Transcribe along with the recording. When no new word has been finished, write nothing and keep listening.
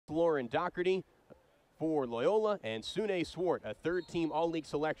Lauren Doherty for Loyola, and Sune Swart, a third-team All-League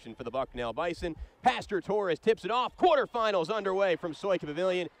selection for the Bucknell Bison. Pastor Torres tips it off. Quarterfinals underway from Soika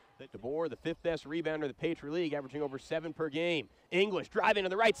Pavilion. DeBoer, the fifth-best rebounder of the Patriot League, averaging over 7 per game. English driving to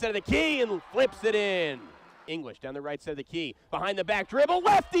the right side of the key and flips it in. English down the right side of the key. Behind the back dribble,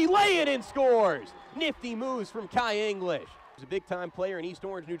 lefty, lay it and scores. Nifty moves from Kai English. He's a big-time player in East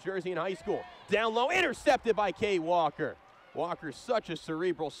Orange, New Jersey in high school. Down low, intercepted by Kay Walker. Walker's such a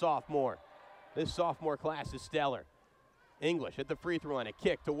cerebral sophomore. This sophomore class is stellar. English at the free throw line, a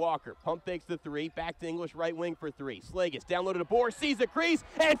kick to Walker. Pump fakes the three, back to English, right wing for three. Slagus down low to DeBoer, sees the crease,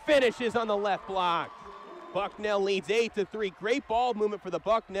 and finishes on the left block. Bucknell leads 8-3. Great ball movement for the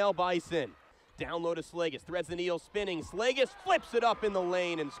Bucknell Bison. Down low to Slagus, threads the needle spinning. Slagus flips it up in the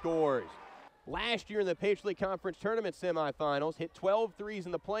lane and scores. Last year in the Patriot League Conference Tournament semifinals, hit 12 threes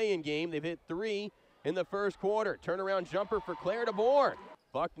in the play-in game. They've hit 3 in the first quarter. Turnaround jumper for Claire DeBoer.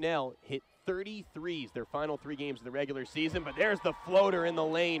 Bucknell hit 33s their final 3 games of the regular season, but there's the floater in the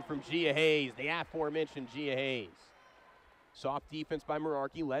lane from Gia Hayes, the aforementioned Gia Hayes. Soft defense by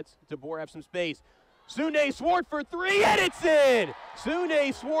Merarkey lets DeBoer have some space. Sune Swart for 3, and it's in!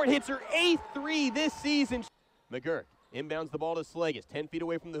 Sune Swart hits her 8th 3 this season. McGurk inbounds the ball to Slagus, 10 feet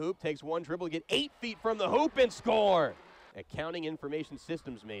away from the hoop, takes one dribble, get 8 feet from the hoop and score! Accounting Information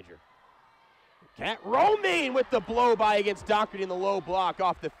Systems major. Kat Romaine with the blow-by against Doherty in the low block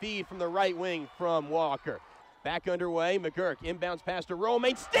off the feed from the right wing from Walker. Back underway, McGurk inbounds pass to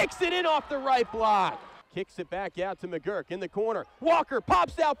Romaine, sticks it in off the right block. Kicks it back out to McGurk in the corner. Walker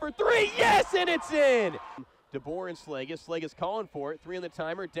pops out for 3, yes, and it's in! DeBoer and Slagus. Slagus calling for it, 3 on the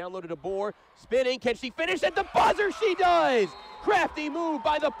timer, down low to DeBoer, spinning, can she finish at the buzzer? She does! Crafty move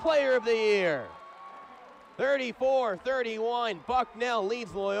by the player of the year. 34-31, Bucknell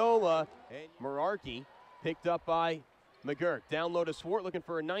leads Loyola. And Merarkey picked up by McGurk. Down low to Swart, looking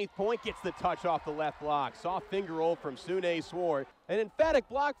for a 9th point. Gets the touch off the left block. Soft finger roll from Sune Swart. An emphatic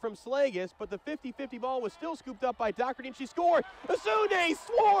block from Slagus, but the 50-50 ball was still scooped up by Doherty, and she scored. Sune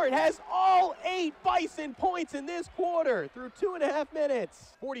Swart has all 8 Bison points in this quarter through 2.5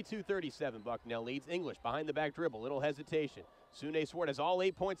 minutes. 42-37, Bucknell leads. English behind the back dribble, little hesitation. Sune Swart has all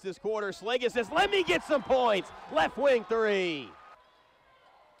 8 points this quarter. Slagus says, let me get some points. Left wing 3.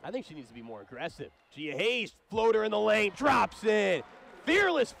 I think she needs to be more aggressive. Gia Hayes, floater in the lane, drops in.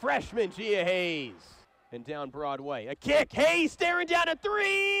 Fearless freshman Gia Hayes. And down Broadway, a kick. Hayes staring down a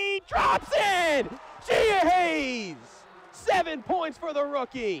 3, drops in. Gia Hayes, 7 points for the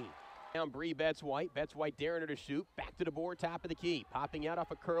rookie. Down Bree Betts-White daring her to shoot. Back to DeBoer, top of the key. Popping out off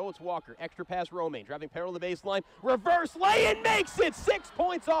a curl, it's Walker. Extra pass Romaine, driving parallel to the baseline. Reverse lay-in makes it. 6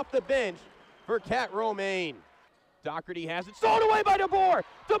 points off the bench for Kat Romaine. Doherty has it, sold away by DeBoer.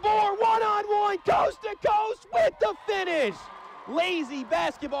 DeBoer one-on-one, coast to coast with the finish. Lazy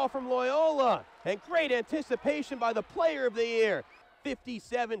basketball from Loyola, and great anticipation by the player of the year.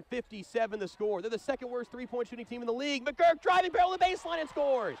 57-57 the score. They're the second worst three-point shooting team in the league. McGurk driving parallel to the baseline and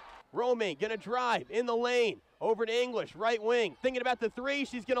scores. Romaine gonna drive in the lane, over to English, right wing. Thinking about the 3,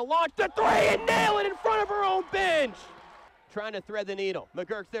 she's gonna launch the 3 and nail it in front of her own bench. Trying to thread the needle.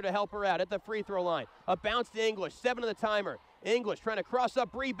 McGurk's there to help her out at the free throw line. A bounce to English, 7 on the timer. English trying to cross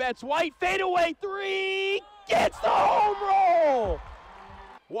up Bree Betts-White, fadeaway 3, gets the home roll!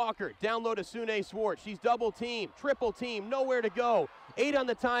 Walker down low to Sune Swart. She's double teamed, triple teamed, nowhere to go. 8 on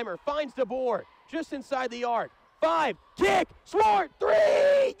the timer, finds DeBoer, just inside the arc. 5, kick, Swart,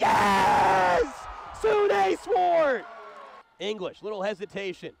 3, yes! Sune Swart! English, little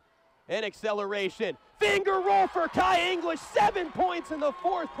hesitation and acceleration. Finger roll for Kai English, 7 points in the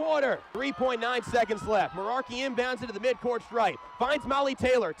 4th quarter. 3.9 seconds left. Merarkey inbounds into the midcourt stripe. Finds Molly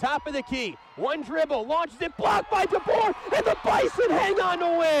Taylor, top of the key. One dribble, launches it, blocked by DeBoer, and the Bison hang on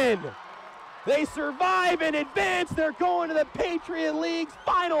to win. They survive and advance. They're going to the Patriot League's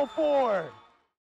Final Four.